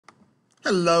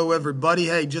Hello, everybody.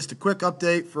 Hey, just a quick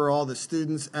update for all the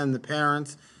students and the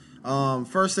parents.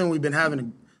 First thing, we've been having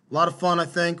a lot of fun, I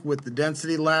think, with the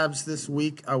density labs this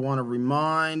week. I want to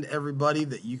remind everybody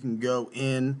that you can go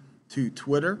in to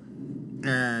Twitter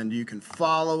and you can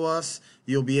follow us.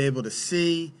 You'll be able to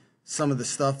see some of the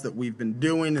stuff that we've been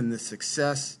doing and the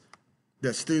success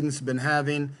that students have been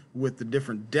having with the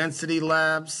different density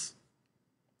labs.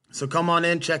 So come on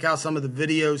in, check out some of the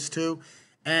videos too.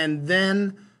 And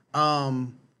then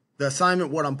the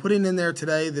assignment, what I'm putting in there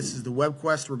today, this is the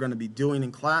webquest we're going to be doing in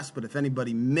class, but if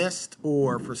anybody missed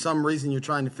or for some reason you're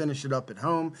trying to finish it up at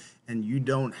home and you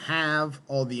don't have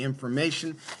all the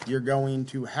information, you're going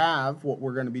to have what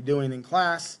we're going to be doing in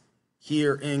class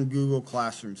here in Google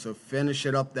Classroom. So finish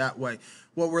it up that way.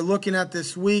 What we're looking at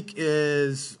this week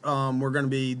is we're going to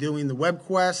be doing the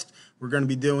webquest. We're going to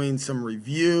be doing some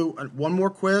review, one more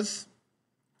quiz,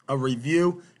 a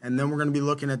review, and then we're going to be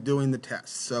looking at doing the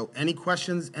test. So any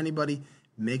questions, anybody,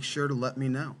 make sure to let me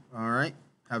know. All right.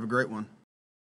 Have a great one.